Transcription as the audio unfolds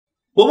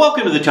Well,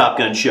 welcome to the Top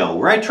Gun Show,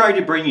 where I try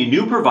to bring you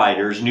new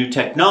providers, new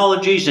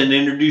technologies, and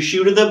introduce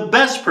you to the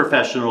best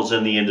professionals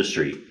in the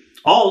industry,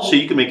 all so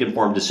you can make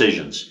informed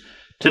decisions.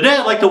 Today,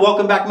 I'd like to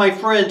welcome back my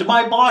friend,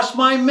 my boss,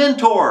 my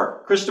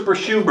mentor, Christopher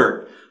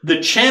Shubert,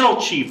 the channel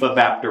chief of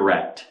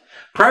AppDirect.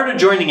 Prior to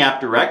joining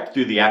AppDirect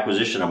through the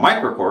acquisition of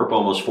Microcorp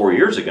almost 4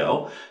 years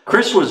ago,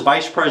 Chris was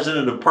Vice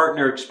President of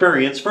Partner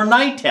Experience for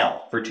Nitel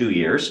for 2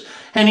 years,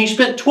 and he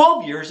spent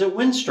 12 years at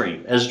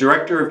Windstream as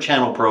Director of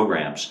Channel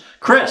Programs.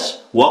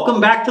 Chris, welcome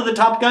back to the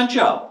Top Gun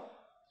Show.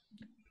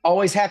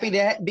 Always happy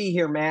to be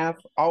here, Matt.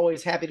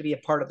 Always happy to be a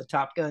part of the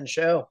Top Gun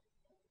Show.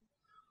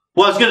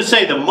 Well, I was going to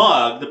say the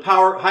mug, the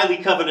highly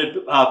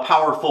coveted,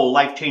 powerful,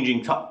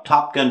 life-changing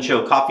Top Gun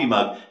Show coffee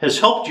mug has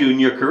helped you in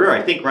your career.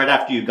 I think right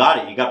after you got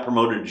it, you got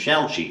promoted to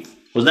channel chief.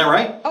 Wasn't that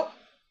right? Oh,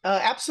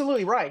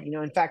 absolutely right.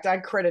 In fact, I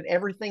credit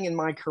everything in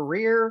my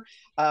career,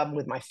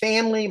 with my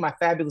family, my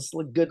fabulous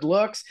good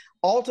looks,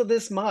 all to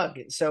this mug.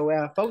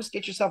 So, folks,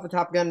 get yourself a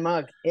Top Gun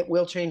mug. It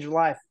will change your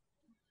life.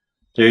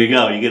 There you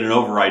go. You get an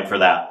override for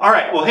that. All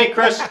right. Well, hey,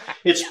 Chris,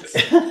 it's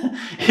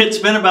it's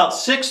been about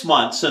 6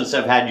 months since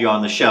I've had you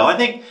on the show. I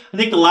think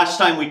the last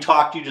time we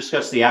talked, you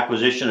discussed the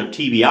acquisition of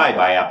TBI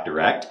by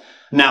AppDirect.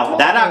 Now,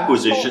 that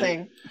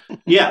acquisition,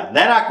 that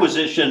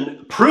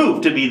acquisition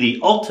proved to be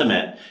the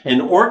ultimate in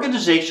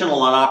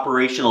organizational and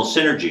operational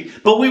synergy.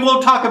 But we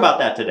won't talk about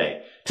that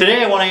today.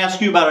 Today, I want to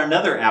ask you about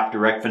another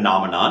AppDirect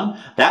phenomenon,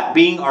 that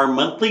being our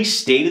monthly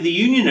State of the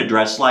Union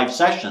Address live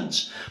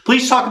sessions.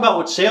 Please talk about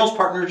what sales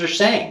partners are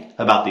saying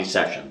about these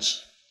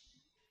sessions.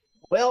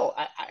 Well,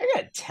 I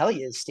got to tell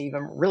you, Steve,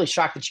 I'm really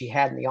shocked that you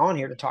had me on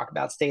here to talk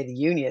about State of the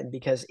Union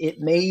because it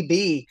may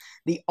be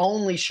the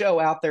only show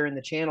out there in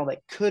the channel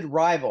that could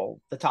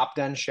rival the Top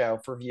Gun show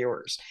for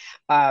viewers.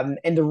 And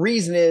the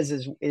reason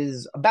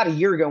is about a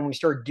year ago when we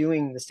started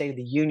doing the State of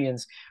the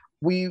Unions,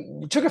 we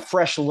took a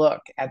fresh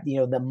look at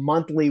the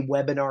monthly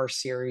webinar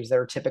series that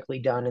are typically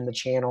done in the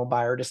channel by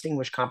our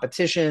distinguished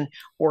competition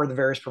or the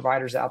various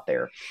providers out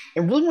there,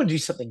 and really want to do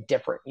something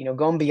different.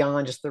 Going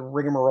beyond just the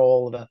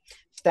rigmarole of a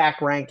stack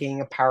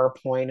ranking, a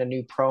PowerPoint, a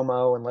new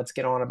promo, and let's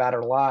get on about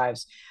our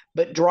lives,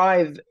 but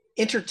drive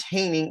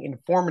entertaining,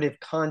 informative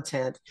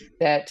content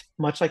that,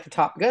 much like the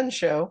Top Gun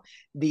show,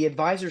 the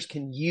advisors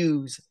can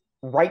use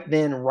right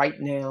then, right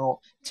now,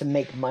 to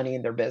make money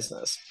in their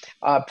business.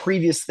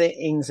 Previous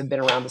things have been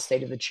around the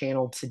state of the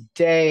channel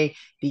today,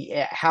 the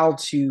how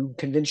to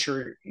convince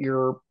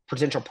your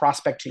potential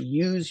prospect to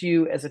use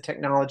you as a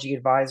technology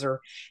advisor,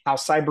 how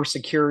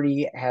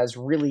cybersecurity has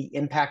really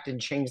impacted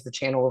and changed the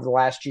channel over the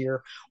last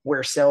year,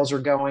 where sales are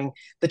going,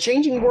 the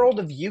changing world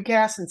of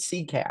UCAS and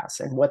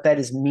CCAS, and what that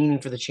is meaning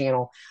for the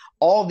channel.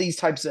 All of these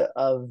types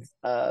of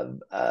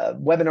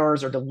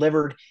webinars are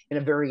delivered in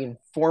a very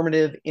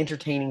informative,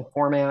 entertaining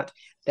format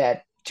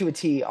that, to a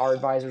T, our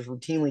advisors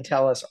routinely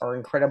tell us are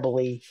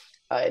incredibly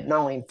not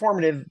only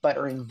informative, but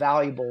are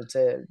invaluable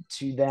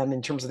to them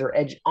in terms of their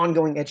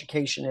ongoing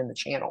education in the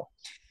channel.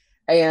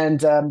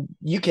 And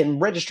you can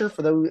register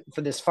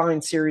for this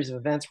fine series of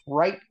events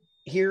right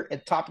here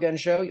at Top Gun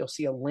Show. You'll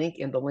see a link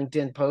in the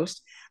LinkedIn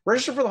post.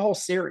 Register for the whole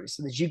series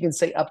so that you can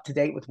stay up to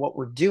date with what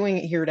we're doing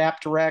here at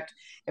AppDirect,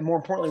 and more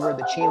importantly, where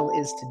the channel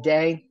is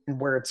today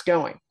and where it's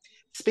going.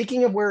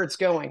 Speaking of where it's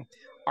going,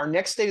 our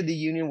next State of the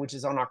Union, which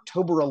is on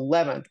October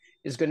 11th,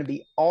 is going to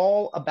be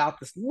all about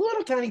this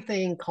little tiny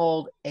thing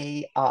called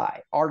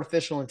AI,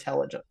 artificial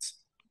intelligence.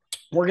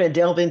 We're going to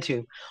delve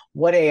into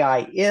what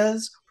AI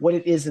is, what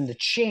it is in the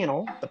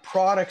channel, the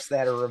products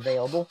that are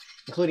available,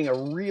 including a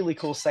really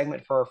cool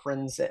segment for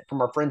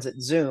from our friends at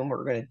Zoom.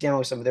 We're going to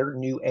demo some of their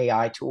new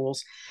AI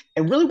tools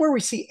and really where we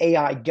see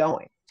AI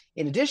going.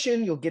 In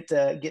addition, you'll get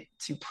to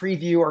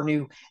preview our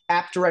new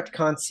AppDirect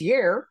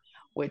Concierge,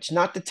 which,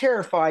 not to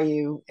terrify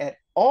you at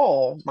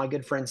all, my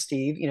good friend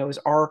Steve, is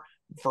our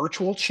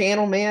virtual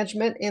channel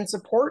management and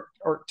support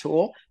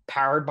tool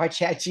powered by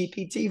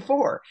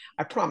ChatGPT-4.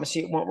 I promise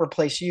you it won't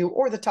replace you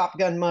or the Top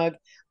Gun mug,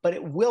 but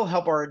it will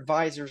help our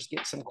advisors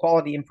get some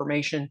quality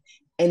information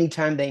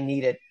anytime they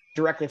need it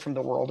directly from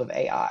the world of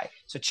AI.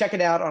 So check it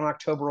out on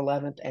October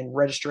 11th and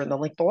register in the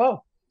link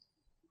below.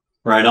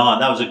 Right on.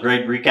 That was a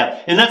great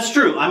recap. And that's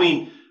true. I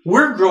mean,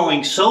 we're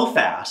growing so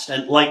fast,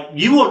 and like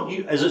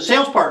you as a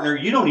sales partner,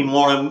 you don't even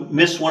want to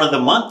miss one of the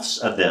months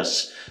of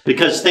this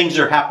because things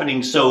are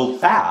happening so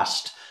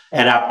fast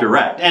at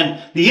AppDirect. And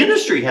the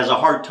industry has a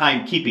hard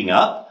time keeping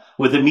up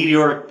with the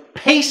meteoric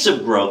pace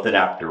of growth at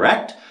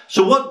AppDirect.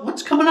 So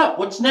what's coming up?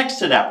 What's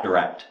next at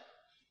AppDirect?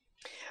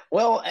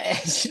 Well,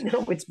 as you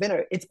know, it's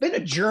been a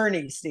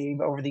journey,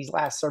 Steve, over these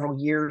last several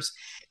years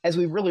as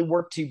we really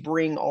work to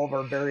bring all of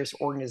our various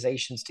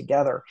organizations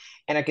together.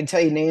 And I can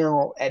tell you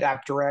now at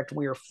AppDirect,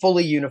 we are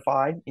fully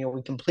unified.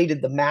 We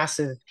completed the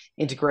massive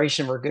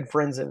integration of our good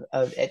friends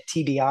at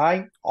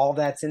TBI. All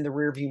that's in the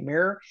rearview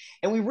mirror.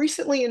 And we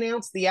recently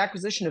announced the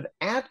acquisition of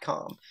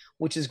AdCom,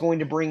 which is going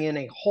to bring in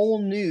a whole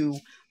new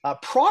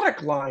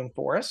product line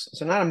for us.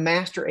 So not a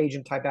master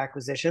agent type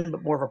acquisition,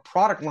 but more of a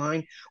product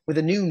line with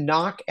a new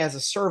knock as a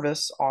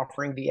service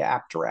offering via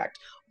AppDirect.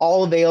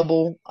 all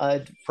available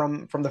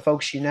from the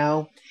folks you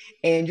know,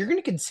 and you're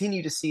going to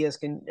continue to see us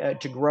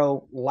to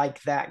grow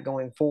like that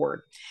going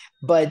forward.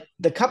 But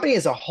the company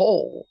as a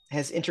whole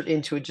has entered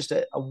into just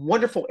a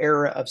wonderful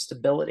era of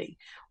stability,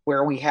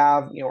 where we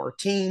have our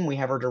team, we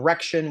have our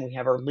direction, we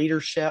have our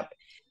leadership,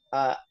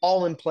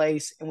 all in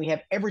place, and we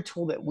have every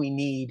tool that we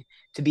need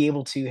to be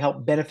able to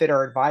help benefit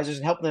our advisors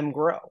and help them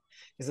grow.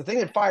 Because the thing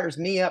that fires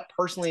me up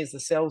personally as the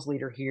sales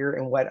leader here,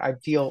 and what I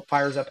feel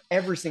fires up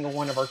every single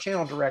one of our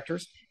channel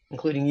directors,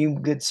 including you,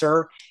 good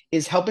sir,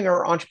 is helping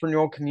our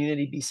entrepreneurial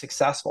community be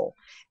successful.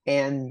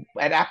 And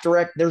at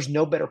AppDirect, there's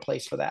no better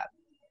place for that.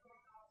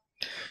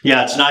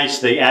 Yeah, it's nice.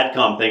 The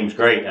AdCom thing's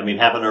great. I mean,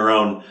 having our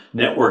own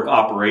network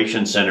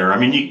operations center. I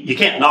mean, you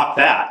can't knock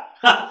that.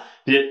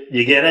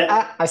 You get it?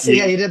 I see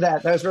how you did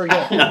that. That was very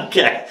good.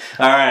 Okay.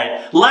 All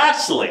right.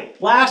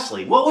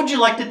 Lastly, what would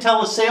you like to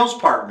tell a sales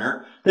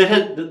partner that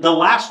had the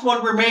last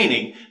one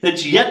remaining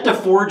that's yet to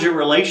forge a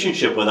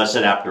relationship with us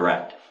at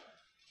AppDirect?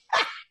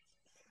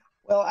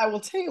 Well, I will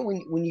tell you,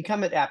 when you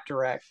come to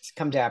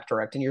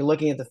AppDirect, and you're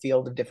looking at the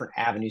field of different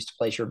avenues to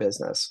place your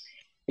business,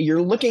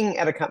 you're looking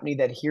at a company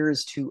that here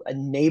is to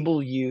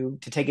enable you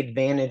to take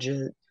advantage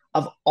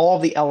of all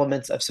the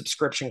elements of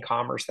subscription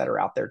commerce that are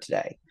out there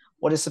today.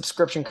 What is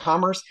subscription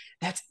commerce?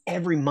 That's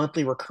every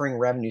monthly recurring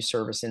revenue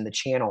service in the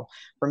channel,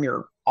 from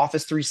your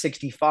Office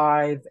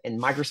 365 and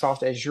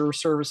Microsoft Azure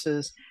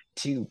services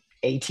to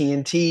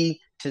AT&T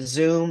to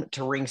Zoom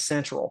to Ring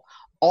Central.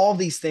 All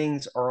these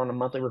things are on a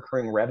monthly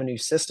recurring revenue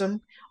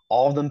system.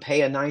 All of them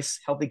pay a nice,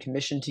 healthy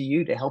commission to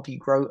you to help you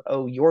grow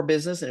your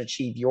business and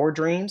achieve your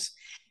dreams.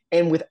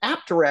 And with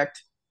AppDirect,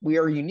 we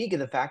are unique in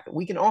the fact that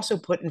we can also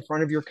put in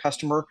front of your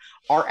customer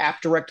our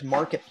AppDirect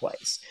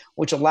marketplace,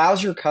 which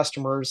allows your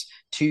customers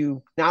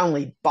to not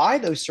only buy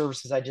those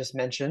services I just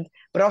mentioned,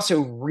 but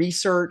also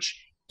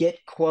research, get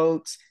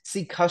quotes,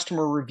 see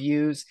customer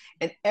reviews,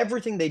 and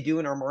everything they do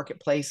in our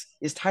marketplace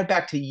is tied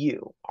back to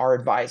you, our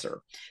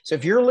advisor. So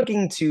if you're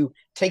looking to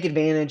take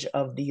advantage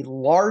of the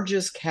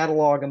largest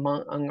catalog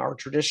among our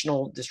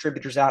traditional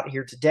distributors out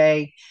here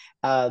today,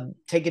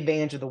 take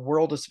advantage of the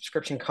world of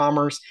subscription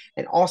commerce,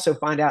 and also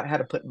find out how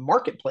to put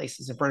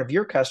marketplaces in front of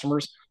your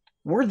customers,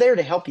 we're there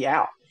to help you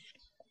out.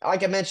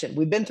 Like I mentioned,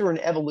 we've been through an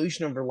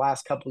evolution over the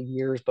last couple of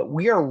years, but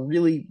we are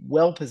really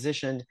well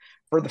positioned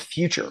for the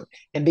future.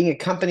 And being a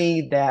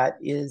company that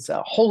is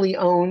wholly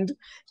owned,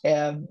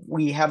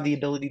 we have the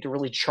ability to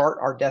really chart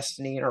our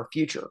destiny and our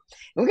future.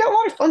 And we've got a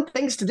lot of fun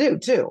things to do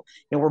too.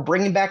 We're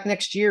bringing back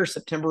next year,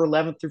 September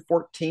 11th through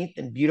 14th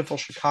in beautiful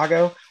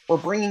Chicago. We're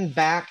bringing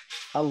back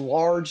a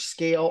large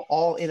scale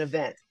all-in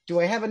event. Do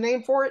I have a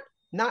name for it?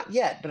 Not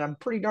yet, but I'm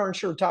pretty darn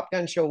sure Top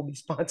Gun Show will be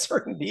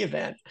sponsoring the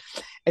event.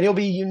 And it'll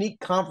be a unique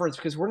conference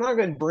because we're not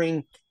going to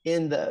bring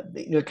in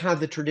the kind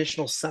of the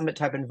traditional summit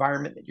type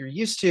environment that you're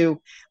used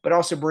to, but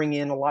also bring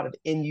in a lot of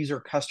end user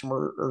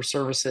customer or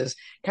services,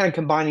 kind of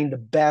combining the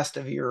best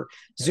of your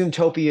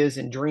Zoomtopias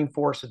and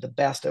Dreamforce with the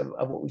best of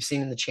what we've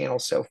seen in the channel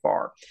so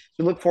far.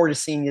 We look forward to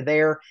seeing you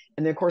there.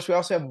 And then, of course, we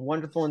also have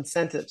wonderful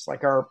incentives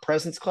like our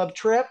President's Club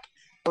trip,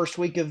 first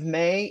week of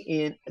May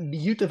in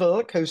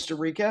beautiful Costa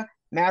Rica.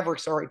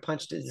 Maverick's already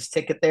punched his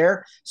ticket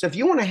there. So if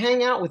you want to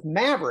hang out with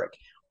Maverick,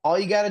 all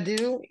you got to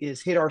do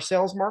is hit our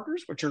sales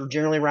markers, which are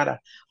generally around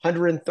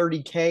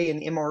 130K in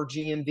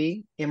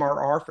MRGMV,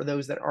 MRR for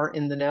those that aren't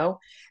in the know.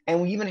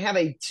 And we even have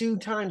a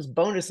 2x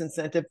bonus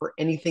incentive for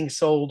anything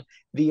sold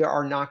via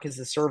our Knock as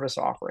a Service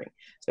offering.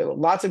 So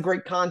lots of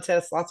great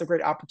contests, lots of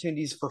great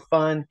opportunities for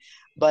fun.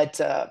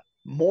 But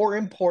more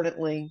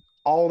importantly,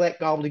 all that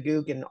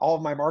gobbledygook and all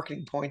of my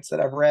marketing points that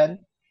I've read,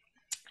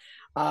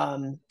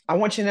 I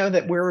want you to know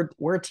that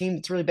we're a team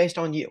that's really based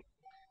on you.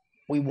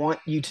 We want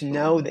you to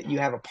know that you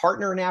have a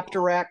partner in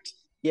AppDirect,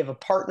 you have a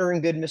partner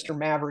in good Mr.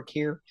 Maverick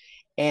here,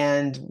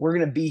 and we're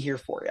going to be here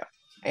for you.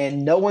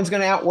 And no one's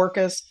going to outwork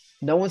us,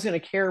 no one's going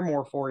to care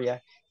more for you,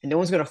 and no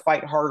one's going to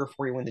fight harder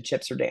for you when the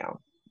chips are down.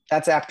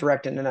 That's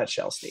AppDirect in a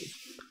nutshell, Steve.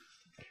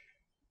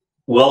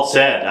 Well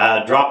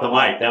said. Drop the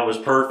mic. That was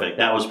perfect.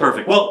 That was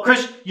perfect. Well,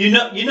 Chris, you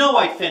know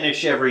I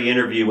finish every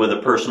interview with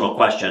a personal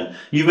question.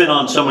 You've been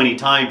on so many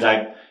times,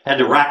 I had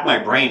to rack my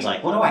brains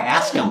like, what do I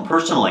ask him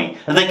personally?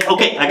 And think,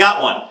 okay, I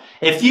got one.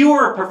 If you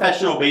were a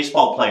professional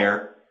baseball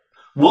player,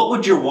 what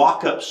would your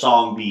walk-up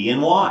song be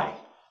and why?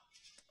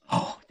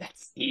 Oh,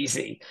 that's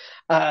easy.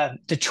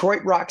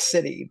 Detroit Rock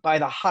City by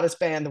the hottest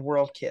band in the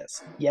world,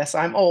 Kiss. Yes,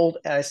 I'm old,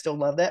 and I still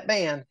love that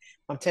band.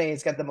 I'm telling you,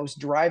 it's got the most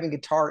driving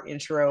guitar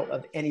intro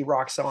of any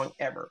rock song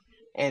ever.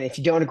 And if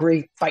you don't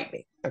agree, fight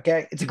me,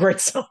 okay? It's a great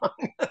song.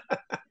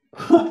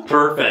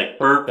 Perfect,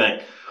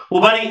 perfect.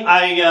 Well, buddy,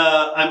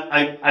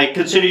 I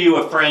consider you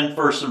a friend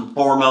first and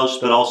foremost,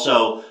 but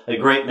also a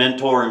great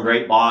mentor and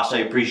great boss. I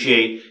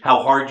appreciate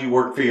how hard you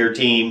work for your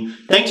team.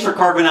 Thanks for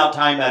carving out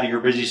time out of your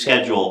busy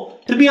schedule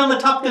to be on the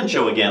Top Gun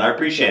Show again. I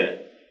appreciate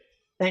it.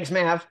 Thanks,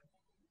 Mav.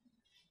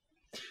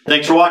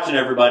 Thanks for watching,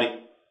 everybody.